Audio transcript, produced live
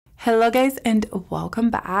Hello guys and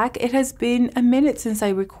welcome back. It has been a minute since I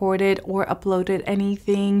recorded or uploaded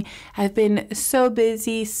anything. I've been so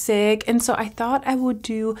busy, sick, and so I thought I would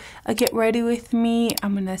do a get ready with me.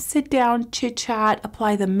 I'm gonna sit down, chit chat,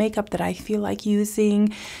 apply the makeup that I feel like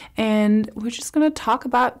using, and we're just gonna talk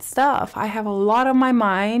about stuff. I have a lot on my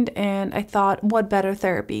mind and I thought what better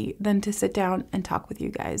therapy than to sit down and talk with you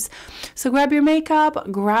guys. So grab your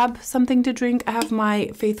makeup, grab something to drink. I have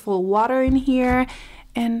my faithful water in here.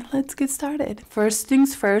 And let's get started. First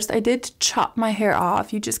things first, I did chop my hair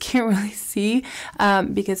off. You just can't really see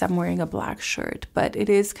because I'm wearing a black shirt, but it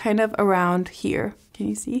is kind of around here. Can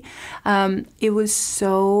you see? It was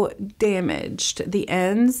so damaged. The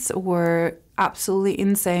ends were absolutely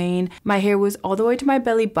insane. My hair was all the way to my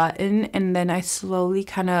belly button, and then I slowly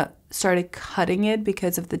kind of started cutting it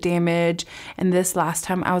because of the damage. And this last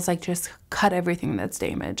time I was like, just cut everything that's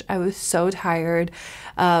damaged. I was so tired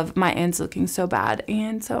of my ends looking so bad,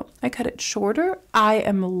 and so I cut it shorter. I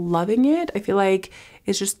am loving it. I feel like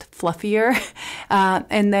it's just fluffier.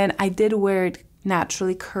 And then I did wear it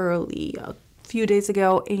naturally curly a few days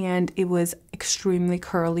ago, and it was extremely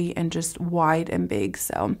curly and just wide and big.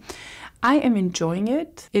 So I am enjoying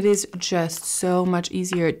it. It is just so much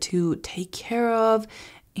easier to take care of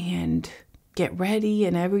and get ready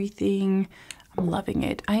and everything. I'm loving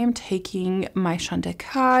it. I am taking my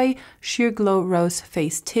Chantecaille Sheer Glow Rose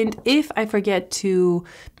Face Tint. If I forget to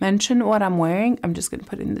mention what I'm wearing, I'm just gonna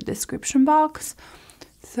put it in the description box.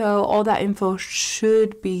 So all that info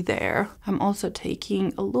should be there. I'm also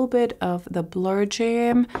taking a little bit of the Blur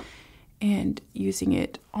Jam and using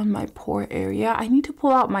it on my pore area. I need to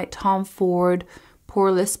pull out my Tom Ford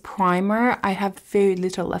Poreless Primer. I have very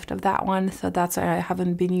little left of that one, so that's why I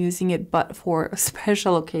haven't been using it, but for a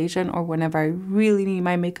special occasion or whenever I really need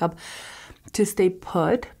my makeup to stay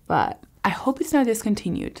put. But I hope it's not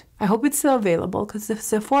discontinued. I hope it's still available because the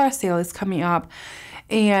Sephora sale is coming up,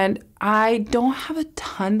 and I don't have a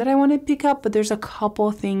ton that I want to pick up, but there's a couple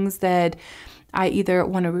things that I either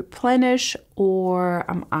want to replenish or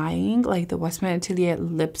I'm eyeing, like the Westman Atelier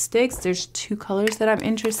lipsticks. There's two colors that I'm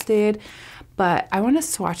interested, but I want to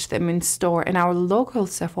swatch them in store, and our local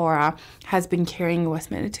Sephora has been carrying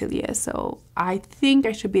Westman Atelier, so I think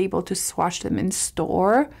I should be able to swatch them in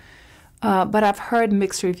store. But I've heard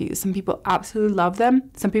mixed reviews. Some people absolutely love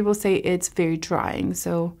them. Some people say it's very drying,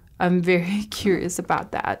 so I'm very curious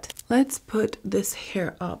about that. Let's put this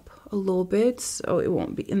hair up a little bit so it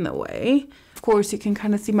won't be in the way. Of course, you can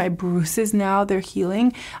kind of see my bruises now. They're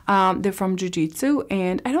healing. They're from jiu-jitsu,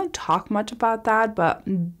 and I don't talk much about that, but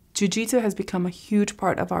jiu-jitsu has become a huge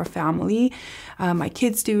part of our family. My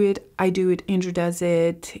kids do it, I do it, Andrew does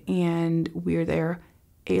it, and we're there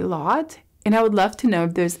a lot. And I would love to know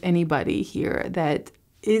if there's anybody here that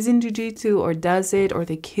is in jiu-jitsu or does it, or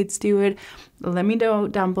the kids do it. Let me know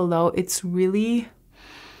down below. It's really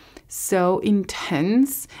so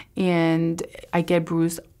intense, and I get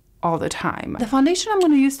bruised all the time. The foundation I'm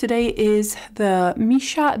going to use today is the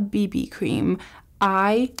Missha BB cream.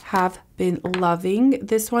 I have been loving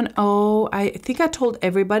this one. Oh, I think I told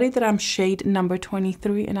everybody that I'm shade number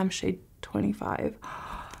 23 and I'm shade 25.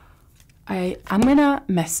 I'm gonna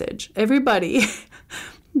message everybody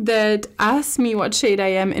that asks me what shade I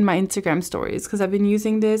am in my Instagram stories, because I've been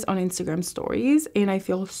using this on Instagram stories and I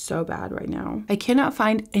feel so bad right now. I cannot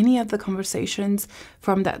find any of the conversations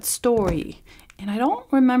from that story, and I don't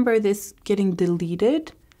remember this getting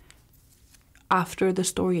deleted after the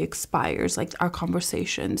story expires, like our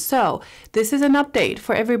conversation. So this is an update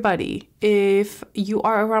for everybody. If you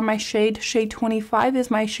are around my shade 25 is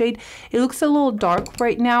my shade. It looks a little dark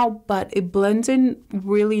right now, but it blends in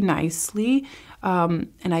really nicely, and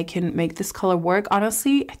I can make this color work.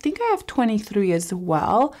 Honestly, I think I have 23 as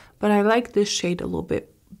well, but I like this shade a little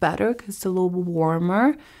bit better because it's a little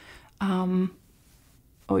warmer.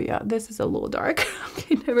 Oh yeah, this is a little dark.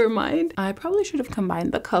 Okay, never mind. I probably should have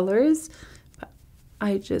combined the colors.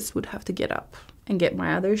 I just would have to get up and get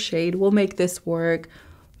my other shade. We'll make this work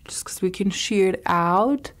just because we can sheer it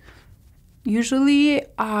out. Usually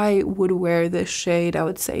I would wear this shade, I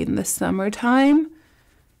would say, in the summertime.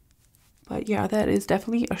 But yeah, that is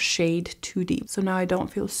definitely a shade too deep. So now I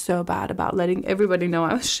don't feel so bad about letting everybody know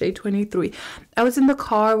I was shade 23. I was in the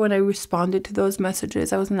car when I responded to those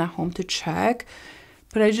messages. I wasn't at home to check.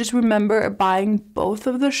 But I just remember buying both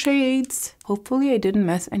of the shades. Hopefully I didn't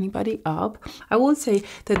mess anybody up. I will say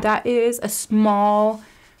that that is a small,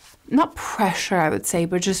 not pressure I would say,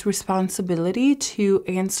 but just responsibility to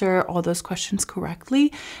answer all those questions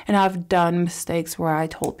correctly. And I've done mistakes where I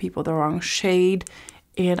told people the wrong shade,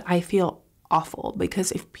 and I feel awful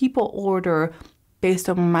because if people order based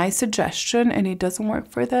on my suggestion and it doesn't work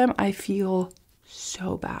for them, I feel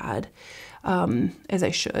so bad, as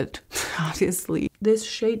I should, obviously. This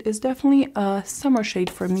shade is definitely a summer shade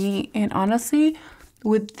for me, and honestly,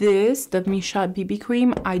 with this, the Missha BB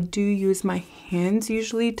cream, I do use my hands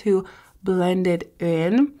usually to blend it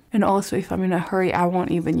in. And also, if I'm in a hurry, I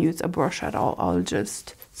won't even use a brush at all. I'll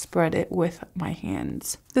just spread it with my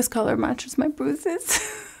hands. This color matches my bruises.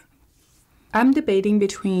 I'm debating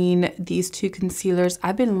between these two concealers.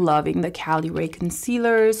 I've been loving the Caliray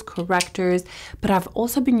concealers, correctors, but I've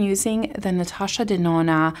also been using the Natasha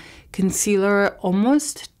Denona concealer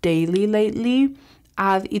almost daily lately.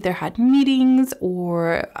 I've either had meetings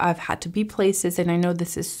or I've had to be places, and I know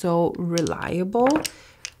this is so reliable.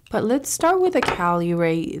 But let's start with the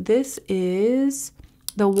Caliray. This is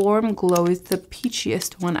the Warm Glow. It's the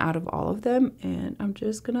peachiest one out of all of them, and I'm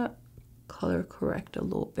just gonna color correct a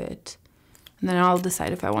little bit. And then I'll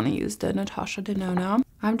decide if I want to use the Natasha Denona.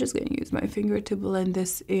 I'm just going to use my finger to blend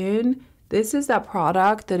this in. This is that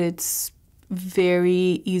product that it's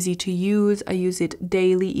very easy to use. I use it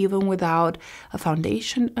daily, even without a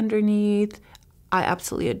foundation underneath. I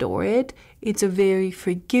absolutely adore it. It's a very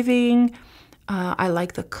forgiving. I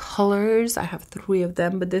like the colors. I have 3 of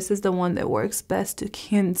them, but this is the one that works best to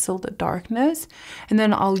cancel the darkness. And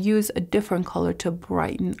then I'll use a different color to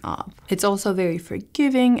brighten up. It's also very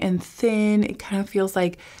forgiving and thin. It kind of feels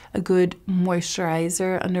like a good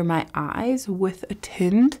moisturizer under my eyes with a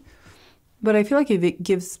tint, but I feel like it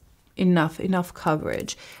gives enough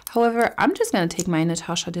coverage. However, I'm just going to take my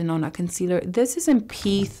Natasha Denona concealer. This is in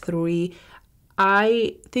P3.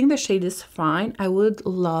 I think the shade is fine. I would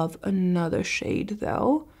love another shade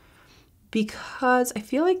though, because I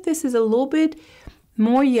feel like this is a little bit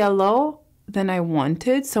more yellow than I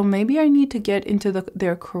wanted. So maybe I need to get into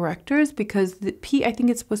their correctors, because the I think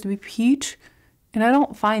it's supposed to be peach, and I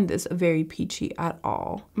don't find this very peachy at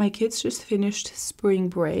all. My kids just finished spring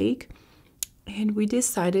break, and we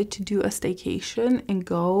decided to do a staycation and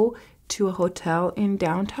go to a hotel in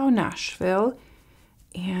downtown Nashville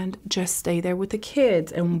and just stay there with the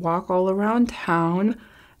kids and walk all around town.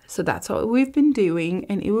 So that's what we've been doing,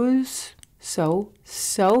 and it was so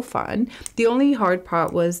fun. The only hard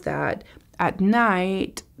part was that at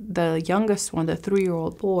night, the youngest one, the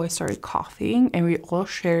 3-year-old boy, started coughing, and we all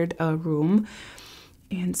shared a room,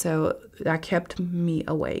 and so that kept me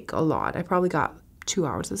awake a lot. I probably got 2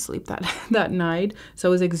 hours of sleep that night, so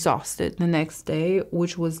I was exhausted the next day,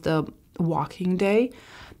 which was the walking day,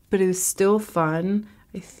 but it was still fun.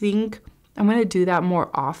 I think I'm going to do that more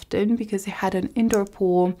often because they had an indoor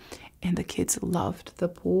pool and the kids loved the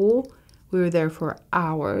pool. We were there for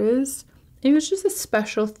hours. It was just a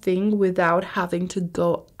special thing without having to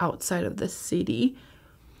go outside of the city.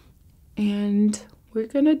 And we're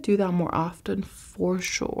going to do that more often for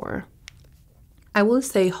sure. I will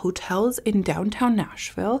say hotels in downtown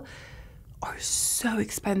Nashville are so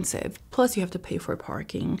expensive. Plus you have to pay for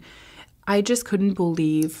parking. I just couldn't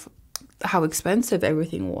believe how expensive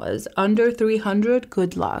everything was. Under $300,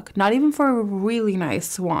 good luck. Not even for a really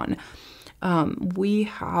nice one. We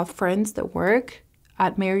have friends that work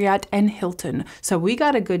at Marriott and Hilton, so we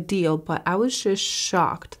got a good deal, but I was just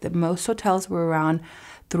shocked that most hotels were around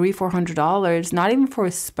 $300-400, not even for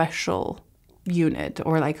a special unit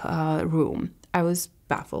or like a room. I was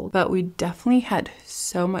baffled, but we definitely had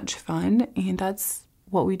so much fun, and that's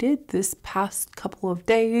what we did this past couple of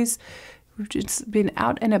days. We've just been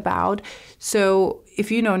out and about. So if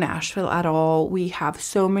you know Nashville at all, we have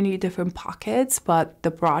so many different pockets, but the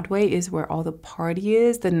Broadway is where all the party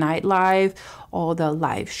is, the nightlife, all the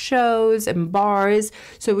live shows and bars.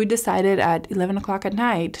 So we decided at 11 o'clock at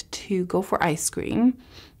night to go for ice cream.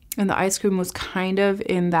 And the ice cream was kind of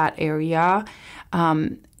in that area.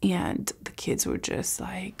 And the kids were just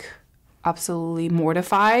like absolutely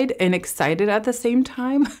mortified and excited at the same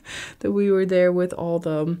time that we were there with all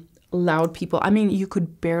the loud people. I mean, you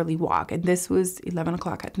could barely walk, and this was 11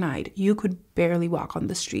 o'clock at night. You could barely walk on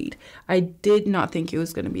the street. I did not think it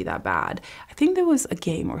was going to be that bad. I think there was a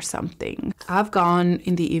game or something. I've gone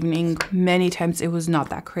in the evening many times. It was not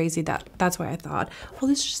that crazy. That's why I thought, well,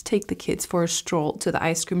 let's just take the kids for a stroll to the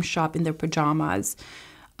ice cream shop in their pajamas.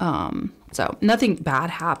 So nothing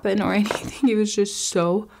bad happened or anything. It was just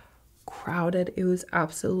so crowded. It was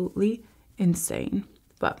absolutely insane.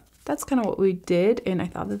 But that's kind of what we did, and I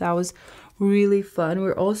thought that was really fun.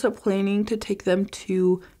 We're also planning to take them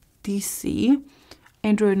to DC.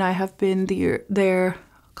 Andrew and I have been there a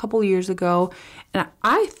couple years ago, and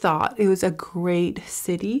I thought it was a great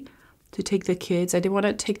city to take the kids. I didn't want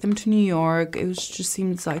to take them to New York. It just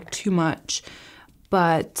seems like too much.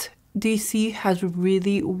 But DC has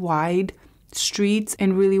really wide streets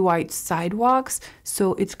and really wide sidewalks.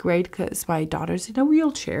 So it's great because my daughter's in a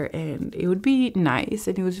wheelchair and it would be nice.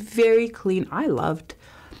 And it was very clean. I loved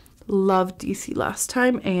DC last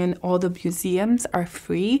time, and all the museums are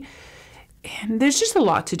free. And there's just a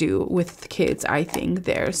lot to do with kids, I think,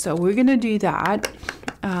 there. So we're gonna do that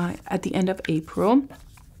at the end of April,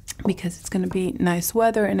 because it's going to be nice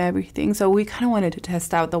weather and everything. So we kind of wanted to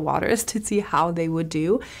test out the waters to see how they would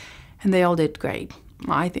do, and they all did great.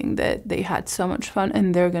 I think that they had so much fun,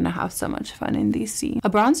 and they're going to have so much fun in DC.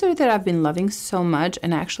 A bronzer that I've been loving so much,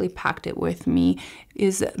 and I actually packed it with me,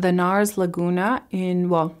 is the Nars Laguna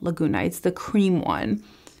Laguna. It's the cream one.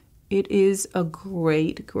 It is a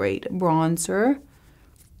great bronzer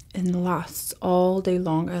and lasts all day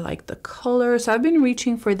long. I like the color. So I've been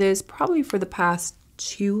reaching for this probably for the past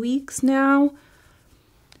 2 weeks now.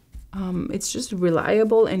 It's just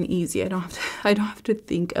reliable and easy. I don't have to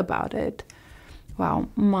think about it. Wow,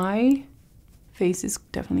 my face is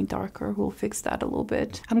definitely darker. We'll fix that a little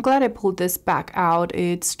bit. I'm glad I pulled this back out.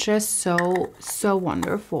 It's just so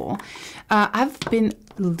wonderful. I've been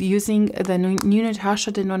using the new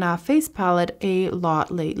Natasha Denona face palette a lot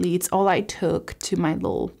lately. It's all I took to my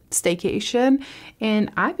little staycation,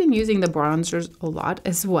 and I've been using the bronzers a lot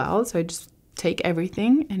as well. So I just take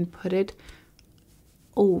everything and put it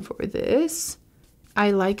over this.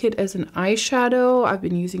 I like it as an eyeshadow. I've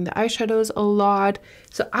been using the eyeshadows a lot.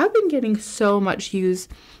 So I've been getting so much use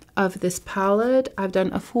of this palette. I've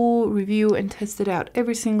done a full review and tested out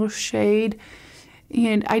every single shade.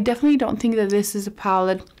 And I definitely don't think that this is a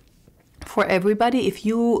palette for everybody. If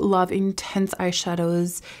you love intense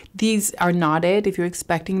eyeshadows, these are not it. If you're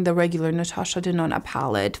expecting the regular Natasha Denona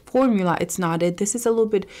palette formula, it's not it. This is a little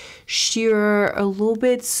bit sheerer, a little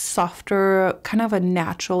bit softer, kind of a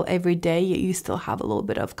natural everyday, yet you still have a little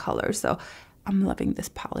bit of color. So I'm loving this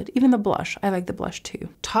palette. Even the blush, I like the blush too.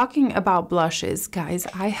 Talking about blushes, guys,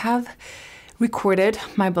 I have recorded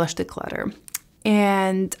my blush declutter,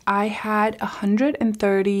 and I had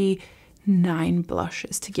 139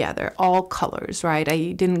 blushes together, all colors, right?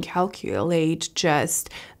 I didn't calculate just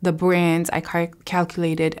the brands. I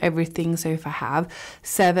calculated everything. So if I have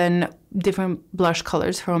 7 different blush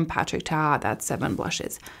colors from Patrick Ta, that's 7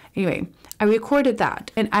 blushes. Anyway, I recorded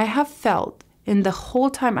that, and I have felt, in the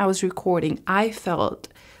whole time I was recording, I felt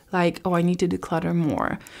like, oh, I need to declutter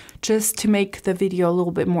more just to make the video a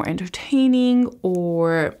little bit more entertaining,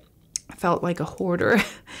 or felt like a hoarder.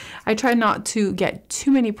 I try not to get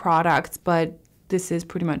too many products, but this is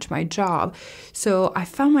pretty much my job. So I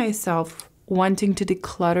found myself wanting to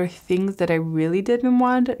declutter things that I really didn't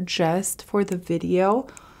want just for the video.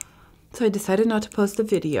 So I decided not to post the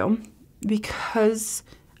video because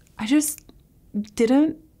I just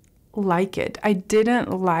didn't like it. I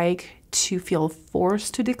didn't like to feel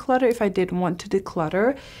forced to declutter if I didn't want to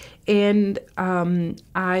declutter. And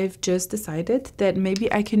I've just decided that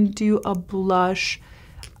maybe I can do a blush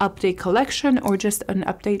update collection, or just an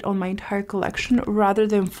update on my entire collection, rather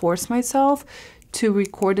than force myself to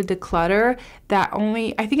record a declutter that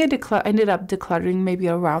only, I think I ended up decluttering maybe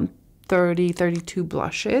around 32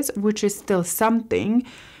 blushes, which is still something,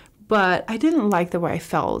 but I didn't like the way I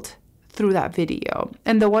felt through that video.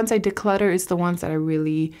 And the ones I declutter is the ones that I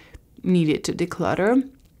really needed to declutter.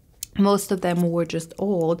 Most of them were just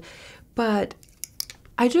old, but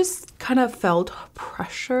I just kind of felt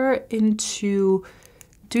pressure into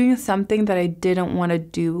doing something that I didn't want to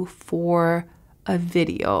do for a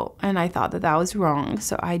video, and I thought that that was wrong.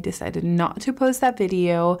 So I decided not to post that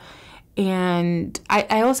video. And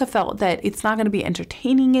I also felt that it's not going to be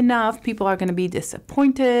entertaining enough. People are going to be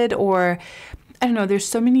disappointed, or I don't know, there's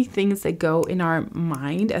so many things that go in our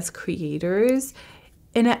mind as creators.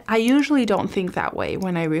 And I usually don't think that way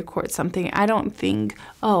when I record something. I don't think,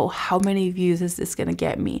 oh, how many views is this going to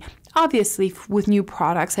get me? Obviously, with new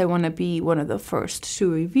products, I want to be one of the first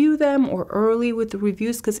to review them, or early with the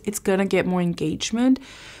reviews, because it's going to get more engagement,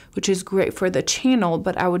 which is great for the channel.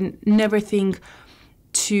 But I would never think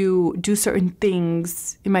to do certain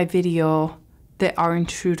things in my video that aren't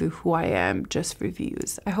true to who I am, just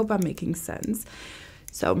reviews. I hope I'm making sense.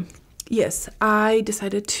 So yes, I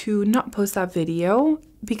decided to not post that video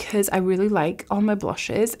because I really like all my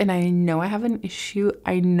blushes, and I know I have an issue.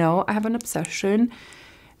 I know I have an obsession.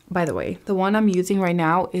 By the way, the one I'm using right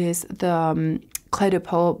now is the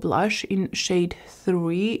Peau blush in shade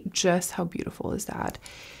 3. Just how beautiful is that?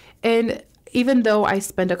 And even though I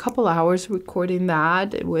spent a couple hours recording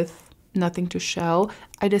that with nothing to show,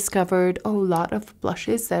 I discovered a lot of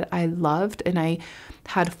blushes that I loved, and I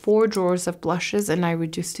had 4 drawers of blushes, and I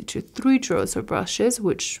reduced it to 3 drawers of brushes,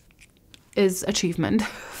 which is achievement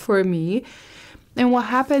for me. And what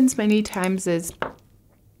happens many times is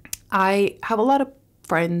I have a lot of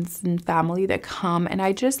friends and family that come, and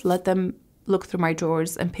I just let them look through my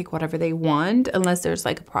drawers and pick whatever they want. Unless there's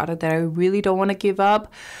like a product that I really don't want to give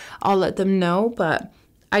up, I'll let them know, but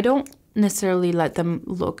I don't necessarily let them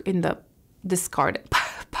look in the discarded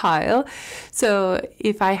pile. So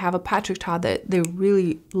if I have a Patrick Ta that they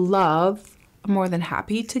really love, I'm more than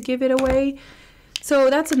happy to give it away. So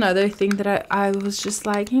that's another thing that I was just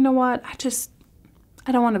like, you know what,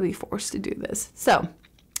 I don't want to be forced to do this. So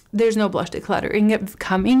there's no blush decluttering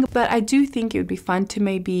coming, but I do think it would be fun to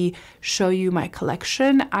maybe show you my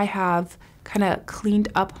collection. I have kind of cleaned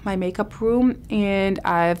up my makeup room, and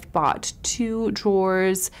I've bought 2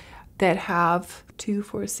 drawers that have 2,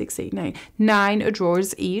 4, 6, 8, 9, 9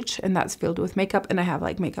 drawers each, and that's filled with makeup, and I have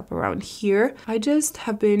like makeup around here. I just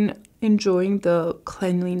have been enjoying the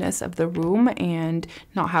cleanliness of the room and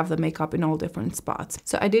not have the makeup in all different spots.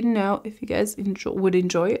 So I didn't know if you guys would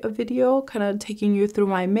enjoy a video kind of taking you through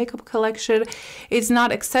my makeup collection. It's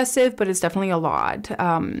not excessive, but it's definitely a lot.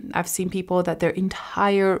 I've seen people that their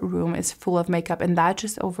entire room is full of makeup, and that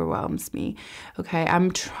just overwhelms me. Okay,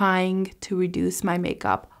 I'm trying to reduce my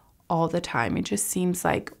makeup all the time. It just seems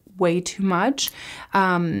like way too much,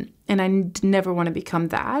 and I never want to become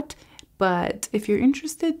that. But if you're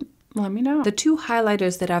interested, let me know. The 2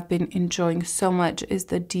 highlighters that I've been enjoying so much is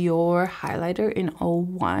the Dior highlighter in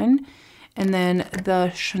 01, and then the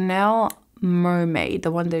Chanel Mermaid,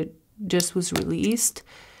 the one that just was released.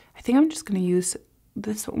 I think I'm just gonna use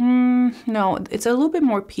this one. No, it's a little bit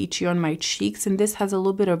more peachy on my cheeks, and this has a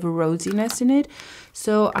little bit of rosiness in it.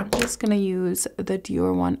 So I'm just gonna use the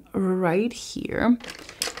Dior one right here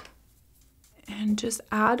and just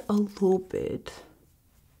add a little bit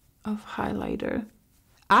of highlighter.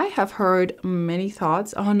 I have heard many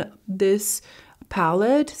thoughts on this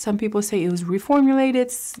palette. Some people say it was reformulated.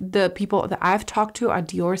 The people that I've talked to at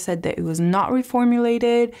Dior said that it was not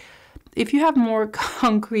reformulated. If you have more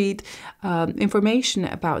concrete information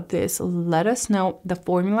about this, let us know. The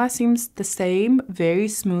formula seems the same, very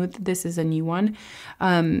smooth. This is a new one.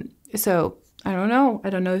 So I don't know.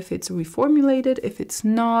 I don't know if it's reformulated. If it's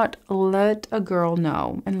not, let a girl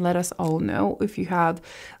know, and let us all know if you have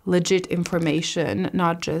legit information,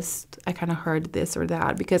 not just I kind of heard this or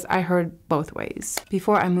that, because I heard both ways.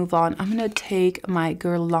 Before I move on, I'm going to take my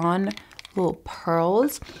Guerlain little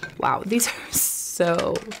pearls. Wow, these are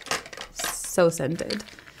so scented.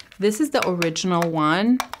 This is the original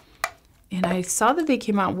one, and I saw that they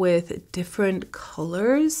came out with different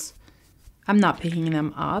colors. I'm not picking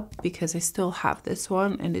them up because I still have this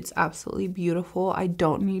one, and it's absolutely beautiful. I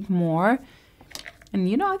don't need more. And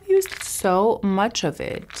you know, I've used so much of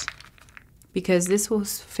it because this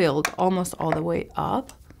was filled almost all the way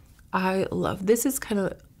up. I love this. Is kind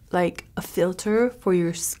of like a filter for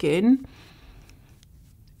your skin.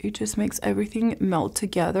 It just makes everything melt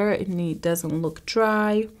together, and it doesn't look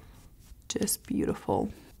dry. Just beautiful.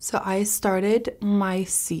 So I started my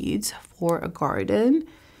seeds for a garden,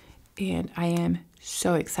 and I am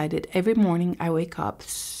so excited. Every morning I wake up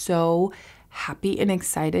so happy and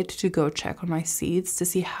excited to go check on my seeds to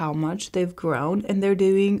see how much they've grown, and they're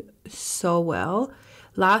doing so well.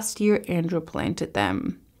 Last year Andrew planted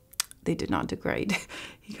them. They did not do great.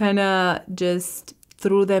 He kind of just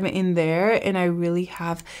threw them in there, and I really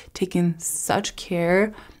have taken such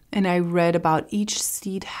care, and I read about each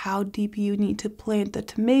seed, how deep you need to plant the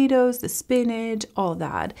tomatoes, the spinach, all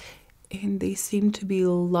that, and they seem to be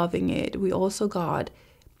loving it. We also got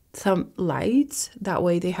some lights, that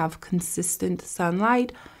way they have consistent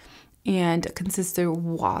sunlight and consistent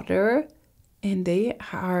water, and they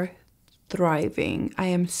are thriving. I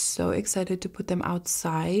am so excited to put them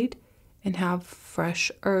outside and have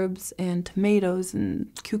fresh herbs and tomatoes and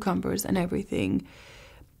cucumbers and everything.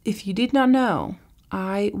 If you did not know,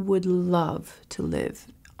 I would love to live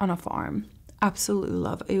on a farm. Absolutely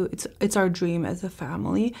love it. It's our dream as a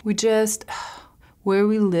family. We just, where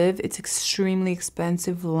we live, it's extremely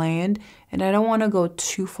expensive land, and I don't want to go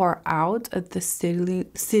too far out at the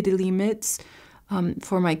city limits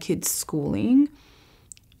for my kids' schooling.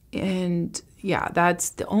 And yeah,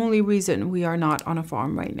 that's the only reason we are not on a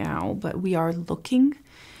farm right now, but we are looking,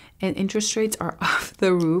 and interest rates are off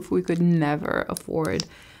the roof. We could never afford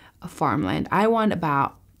a farmland. I want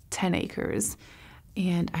about 10 acres,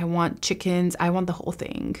 and I want chickens. I want the whole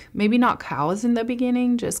thing. Maybe not cows in the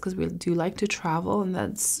beginning, just because we do like to travel, and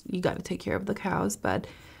that's, you got to take care of the cows, but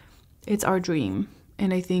it's our dream.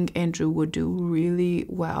 And I think Andrew would do really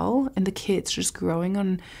well, and the kids just growing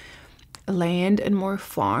on land and more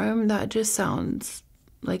farm, that just sounds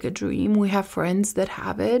like a dream. We have friends that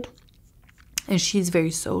have it, and she's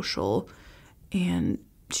very social, and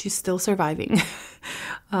she's still surviving.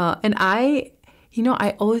 And I You know,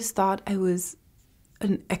 I always thought I was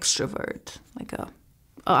an extrovert, like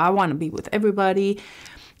I want to be with everybody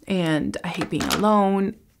and I hate being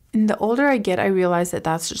alone. And the older I get, I realize that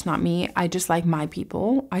that's just not me. I just like my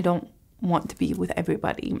people. I don't want to be with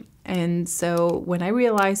everybody. And so when I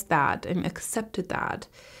realized that and accepted that,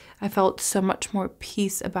 I felt so much more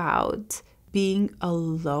peace about being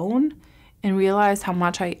alone and realized how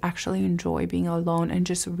much I actually enjoy being alone and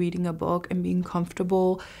just reading a book and being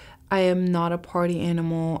comfortable. I am not a party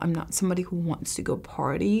animal. I'm not somebody who wants to go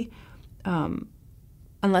party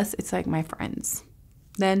unless it's like my friends.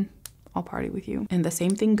 Then I'll party with you. And the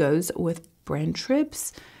same thing goes with brand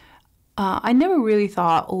trips. I never really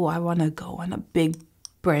thought, oh, I want to go on a big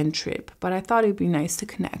brand trip, but I thought it'd be nice to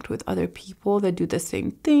connect with other people that do the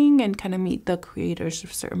same thing and kind of meet the creators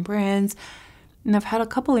of certain brands. And I've had a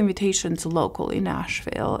couple invitations local in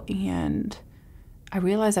Nashville, and I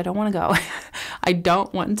realized I don't want to go. I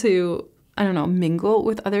don't want to, I don't know, mingle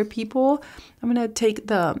with other people. I'm going to take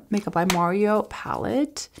the Makeup by Mario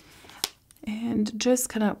palette and just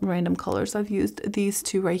kind of random colors. I've used these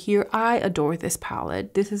two right here. I adore this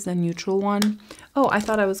palette. This is the neutral one. Oh, I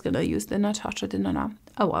thought I was going to use the Natasha Denona.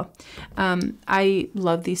 Oh well. I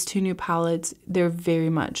love these two new palettes. They're very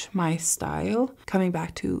much my style. Coming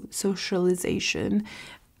back to socialization,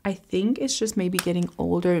 I think it's just maybe getting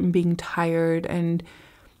older and being tired, and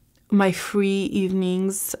my free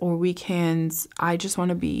evenings or weekends, I just want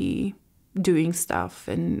to be doing stuff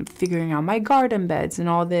and figuring out my garden beds and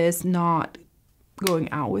all this, not going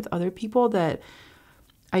out with other people that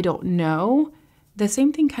I don't know. The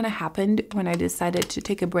same thing kind of happened when I decided to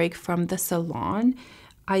take a break from the salon.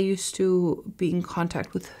 I used to be in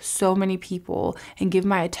contact with so many people and give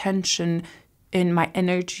my attention and my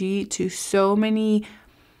energy to so many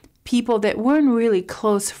people that weren't really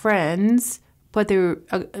close friends, but they were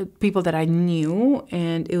people that I knew,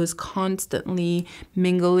 and it was constantly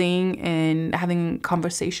mingling and having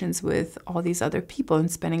conversations with all these other people and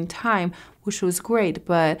spending time, which was great,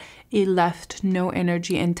 but it left no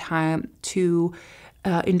energy and time to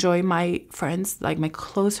enjoy my friends, like my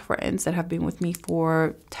close friends that have been with me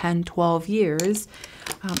for 10, 12 years.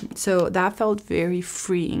 So that felt very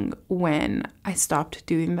freeing when I stopped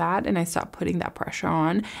doing that and I stopped putting that pressure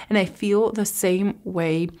on. And I feel the same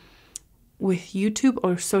way with YouTube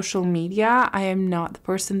or social media. I am not the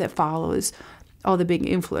person that follows all the big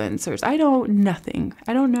influencers. I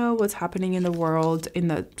don't know what's happening in the world, in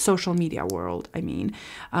the social media world, I mean.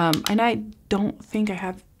 And I don't think I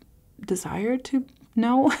have desire to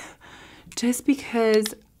know just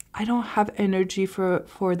because I don't have energy for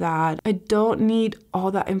that. I don't need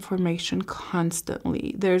all that information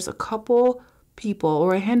constantly. There's a couple people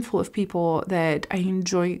or a handful of people that I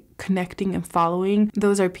enjoy connecting and following.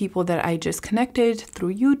 Those are people that I just connected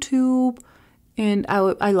through YouTube, and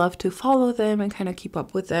I love to follow them and kind of keep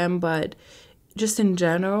up with them, but just in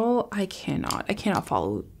general, I cannot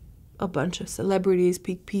follow a bunch of celebrities,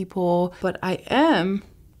 big people, but I am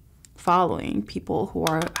following people who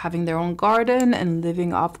are having their own garden and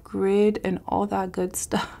living off grid and all that good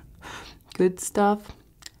stuff.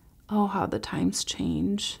 Oh, how the times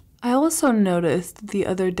change. I also noticed the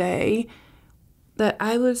other day that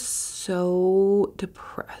I was so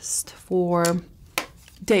depressed for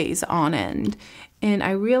days on end, and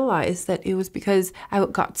I realized that it was because I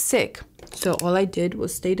got sick. So all I did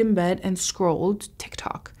was stayed in bed and scrolled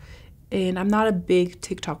TikTok. And I'm not a big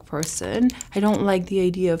TikTok person. I don't like the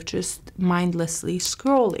idea of just mindlessly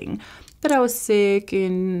scrolling. But I was sick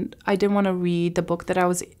and I didn't want to read the book that I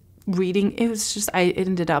was reading. It was just, I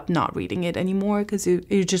ended up not reading it anymore because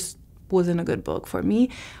it just wasn't a good book for me,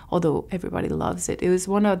 although everybody loves it. It was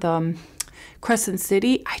one of the Crescent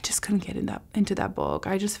City. I just couldn't get into that book.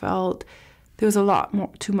 I just felt there was a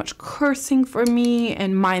lot too much cursing for me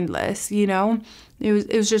and mindless, you know.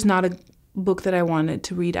 It was just not a book that I wanted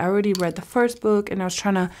to read. I already read the first book and I was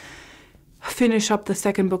trying to finish up the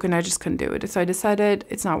second book and I just couldn't do it. So I decided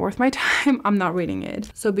it's not worth my time. I'm not reading it.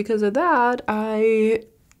 So because of that, I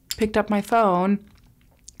picked up my phone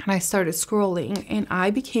and I started scrolling, and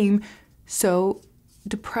I became so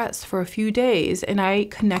depressed for a few days, and I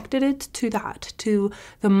connected it to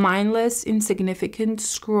the mindless, insignificant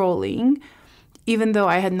scrolling. Even though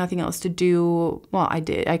I had nothing else to do, well,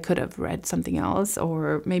 I could have read something else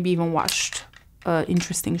or maybe even watched an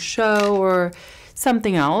interesting show or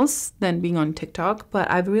something else than being on TikTok. But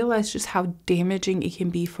I've realized just how damaging it can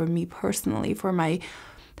be for me personally, for my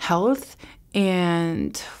health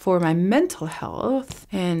and for my mental health.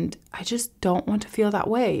 And I just don't want to feel that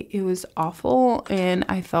way. It was awful, and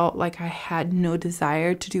I felt like I had no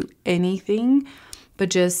desire to do anything but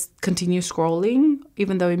just continue scrolling,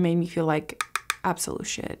 even though it made me feel like absolute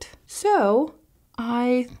shit. So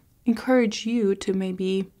I encourage you to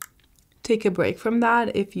maybe take a break from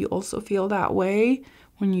that if you also feel that way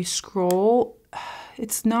when you scroll.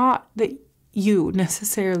 It's not that you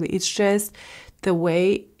necessarily, it's just the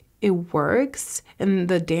way it works and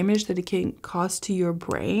the damage that it can cause to your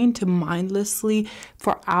brain to mindlessly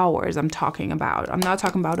for hours. I'm talking about. I'm not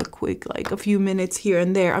talking about a quick, like a few minutes here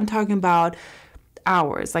and there. I'm talking about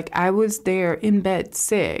hours. Like I was there in bed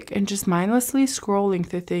sick and just mindlessly scrolling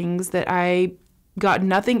through things that I got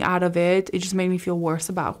nothing out of it. It just made me feel worse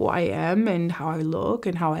about who I am and how I look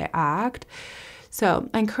and how I act. So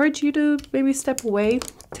I encourage you to maybe step away,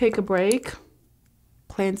 take a break,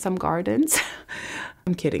 plant some gardens.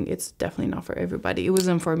 I'm kidding. It's definitely not for everybody. It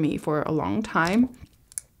wasn't for me for a long time.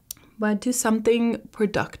 But do something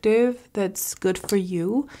productive that's good for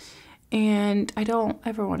you. And I don't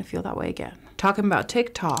ever want to feel that way again. Talking about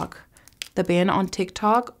TikTok, the ban on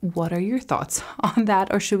TikTok, what are your thoughts on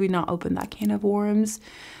that? Or should we not open that can of worms?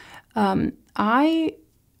 I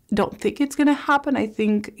don't think it's going to happen. I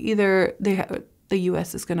think either the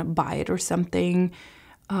US is going to buy it or something.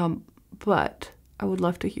 But I would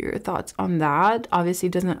love to hear your thoughts on that. Obviously,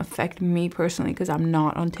 it doesn't affect me personally because I'm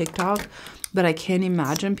not on TikTok. But I can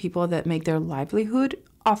imagine people that make their livelihood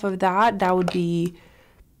off of that. That would be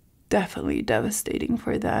definitely devastating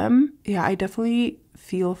for them. Yeah, I definitely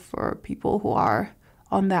feel for people who are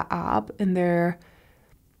on that app and their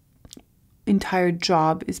entire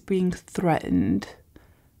job is being threatened.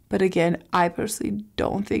 But again, I personally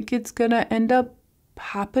don't think it's gonna end up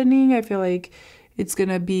happening. I feel like it's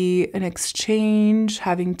gonna be an exchange,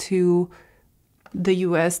 having to the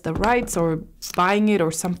US the rights or buying it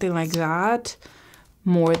or something like that,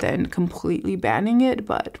 more than completely banning it.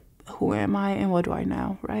 But who am I and what do I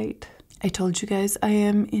know, right? I told you guys I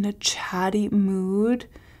am in a chatty mood.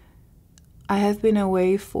 I have been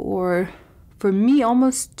away for me,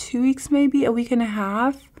 almost 2 weeks, maybe a week and a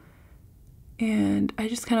half. And I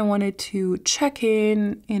just kind of wanted to check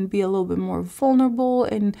in and be a little bit more vulnerable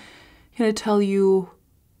and kind of tell you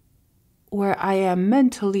where I am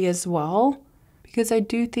mentally as well. Because I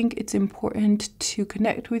do think it's important to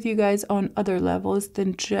connect with you guys on other levels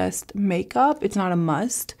than just makeup. It's not a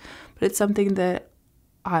must, but it's something that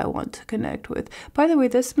I want to connect with. By the way,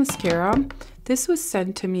 this mascara, this was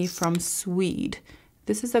sent to me from Sweed.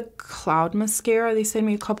 This is a cloud mascara. They sent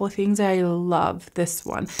me a couple of things. I love this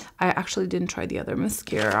one. I actually didn't try the other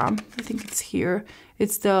mascara. I think it's here.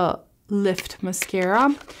 It's the Lift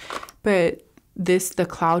mascara. But this, the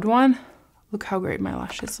cloud one, look how great my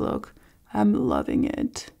lashes look. I'm loving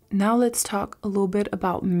it. Now let's talk a little bit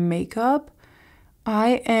about makeup.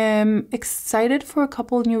 I am excited for a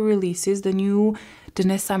couple new releases. The new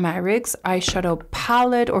Denona Myricks eyeshadow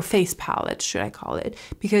palette, or face palette, should I call it,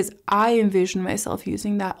 because I envision myself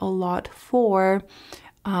using that a lot for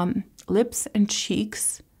lips and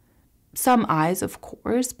cheeks, some eyes, of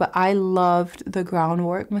course, but I loved the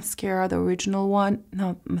Groundwork mascara, the original one.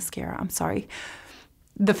 No, mascara, I'm sorry.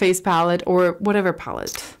 The face palette or whatever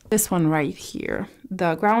palette. This one right here,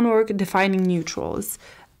 the Groundwork Defining Neutrals.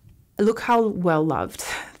 Look how well loved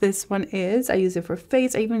this one is. I use it for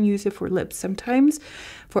face. I even use it for lips sometimes.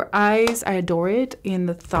 For eyes, I adore it. And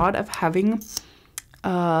the thought of having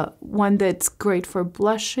one that's great for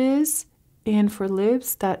blushes and for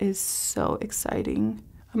lips, that is so exciting.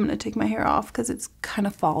 I'm going to take my hair off because it's kind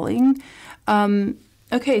of falling.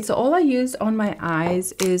 Okay, so all I use on my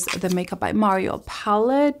eyes is the Makeup by Mario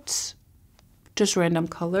palette. Just random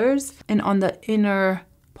colors. And on the inner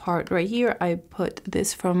part right here, I put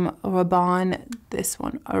this from Rabanne, this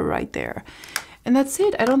one right there. And that's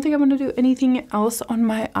it. I don't think I'm going to do anything else on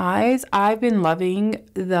my eyes. I've been loving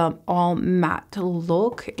the all matte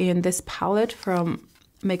look in this palette from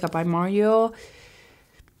Makeup by Mario.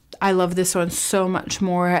 I love this one so much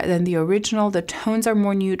more than the original. The tones are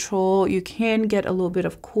more neutral. You can get a little bit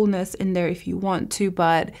of coolness in there if you want to,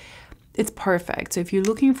 but it's perfect. So if you're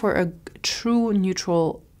looking for a true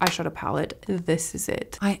neutral eyeshadow palette, this is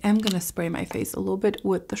it. I am going to spray my face a little bit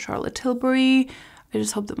with the Charlotte Tilbury. I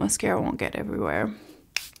just hope the mascara won't get everywhere.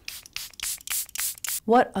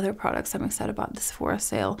 What other products I'm excited about this Sephora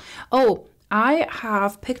sale? Oh, I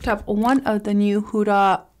have picked up one of the new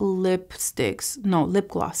Huda lip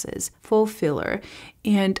glosses, Faux filler,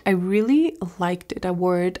 and I really liked it. I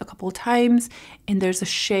wore it a couple of times, and there's a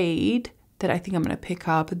shade that I think I'm going to pick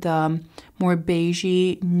up, the more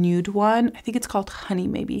beigey nude one. I think it's called Honey,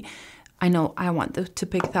 maybe. I know I want to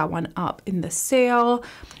pick that one up in the sale.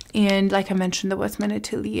 And like I mentioned, the Westman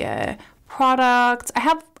Atelier products. I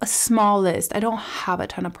have a small list. I don't have a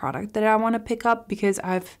ton of product that I want to pick up because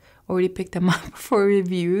I've already picked them up for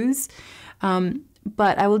reviews.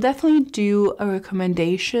 but I will definitely do a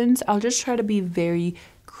recommendations. I'll just try to be very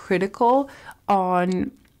critical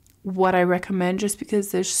on what I recommend, just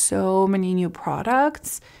because there's so many new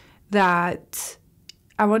products that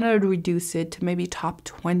I want to reduce it to maybe top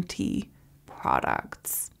 20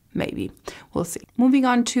 products. Maybe. We'll see. Moving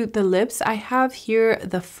on to the lips, I have here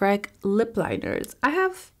the Freck lip liners. I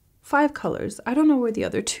have 5 colors. I don't know where the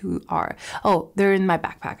other 2 are. Oh, they're in my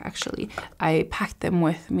backpack actually. I packed them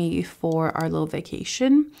with me for our little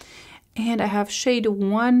vacation. And I have shade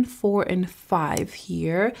 1, 4, and 5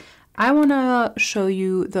 here. I want to show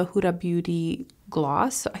you the Huda Beauty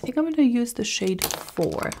gloss. So I think I'm going to use the shade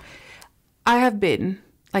 4. I have been,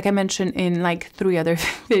 like I mentioned in like 3 other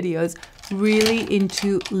videos, really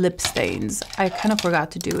into lip stains. I kind of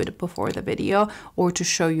forgot to do it before the video or to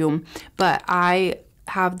show you, but I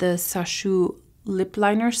have the Sashu lip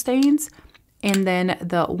liner stains and then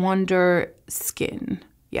the Wonder Skin.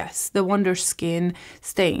 Yes, the Wonder Skin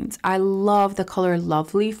stains. I love the color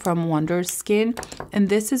Lovely from Wonder Skin, and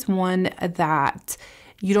this is one that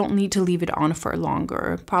you don't need to leave it on for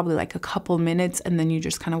longer, probably like a couple minutes, and then you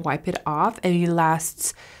just kind of wipe it off, and it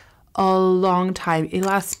lasts a long time. It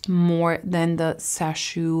lasts more than the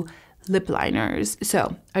Sashu lip liners.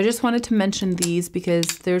 So I just wanted to mention these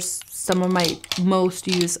because there's some of my most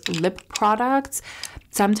used lip products.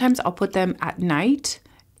 Sometimes I'll put them at night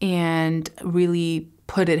and really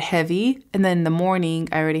put it heavy, and then in the morning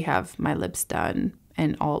I already have my lips done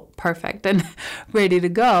and all perfect and ready to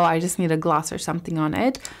go. I just need a gloss or something on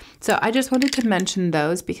it. So I just wanted to mention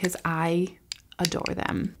those because I adore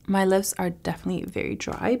them. My lips are definitely very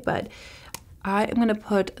dry, but I am going to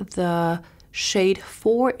put the shade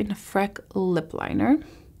 4 in Freck lip liner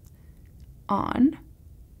on.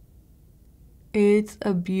 It's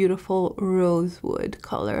a beautiful rosewood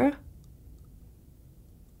color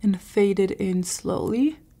and faded in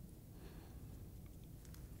slowly.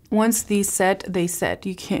 Once these set, they set.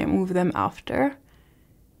 You can't move them after,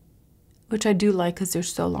 which I do like because they're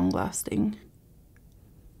so long lasting.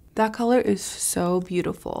 That color is so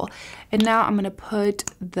beautiful. And now I'm gonna put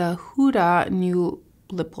the Huda new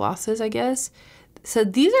lip glosses, I guess. So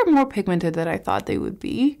these are more pigmented than I thought they would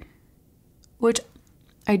be, which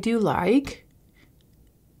I do like,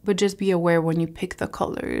 but just be aware when you pick the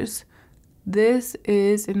colors. This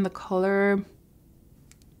is in the color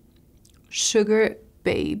Sugar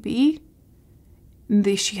Baby.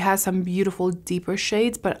 She has some beautiful deeper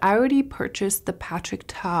shades, but I already purchased the Patrick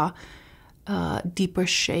Ta deeper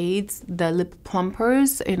shades, the lip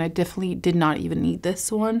plumpers, and I definitely did not even need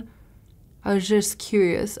this one. I was just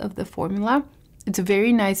curious of the formula. It's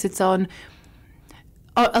very nice. It's on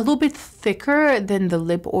a little bit thicker than the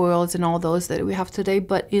lip oils and all those that we have today,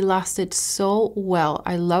 but it lasted so well.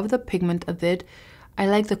 I love the pigment of it. I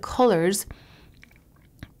like the colors,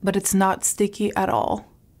 but it's not sticky at all.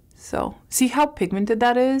 So see how pigmented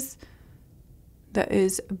that is? That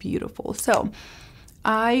is beautiful. So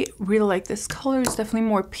I really like this color. It's definitely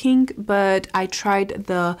more pink, but I tried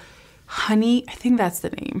the Honey, I think that's the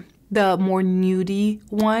name, the more nudie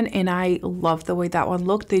one, and I love the way that one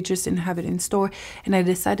looked. They just didn't have it in store, and I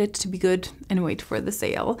decided to be good and wait for the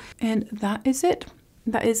sale. And that is it.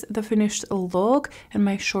 That is the finished look. And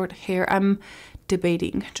my short hair, I'm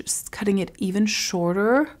debating just cutting it even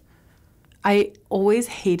shorter. I always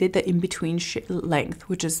hated the in-between length,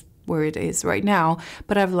 which is where it is right now,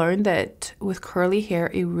 but I've learned that with curly hair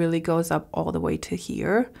it really goes up all the way to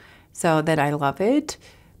here, so that I love it.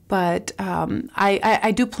 But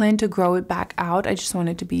I do plan to grow it back out. I just want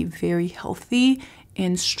it to be very healthy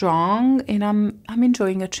and strong, and I'm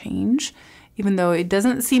enjoying a change, even though it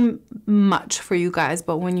doesn't seem much for you guys.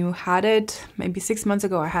 But when you had it maybe 6 months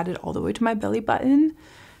ago, I had it all the way to my belly button.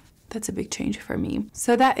 That's a big change for me.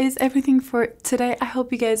 So that is everything for today. I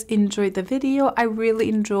hope you guys enjoyed the video. I really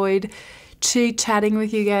enjoyed chatting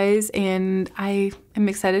with you guys, and I am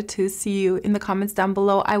excited to see you in the comments down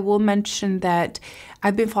below. I will mention that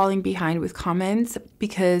I've been falling behind with comments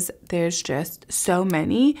because there's just so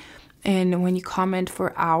many, and when you comment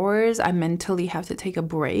for hours, I mentally have to take a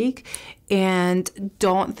break. And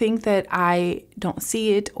don't think that I don't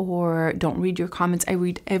see it or don't read your comments. I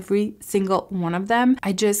read every single one of them.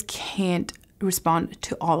 I just can't respond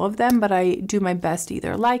to all of them, but I do my best to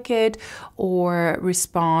either like it or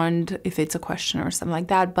respond if it's a question or something like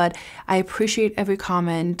that. But I appreciate every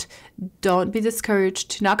comment. Don't be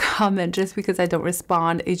discouraged to not comment just because I don't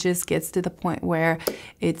respond. It just gets to the point where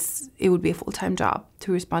it would be a full-time job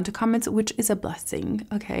to respond to comments, which is a blessing.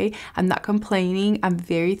 Okay, I'm not complaining. I'm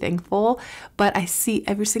very thankful, but I see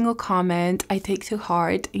every single comment. I take to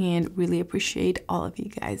heart and really appreciate all of you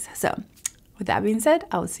guys. So with that being said,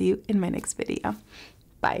 I will see you in my next video.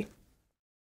 Bye.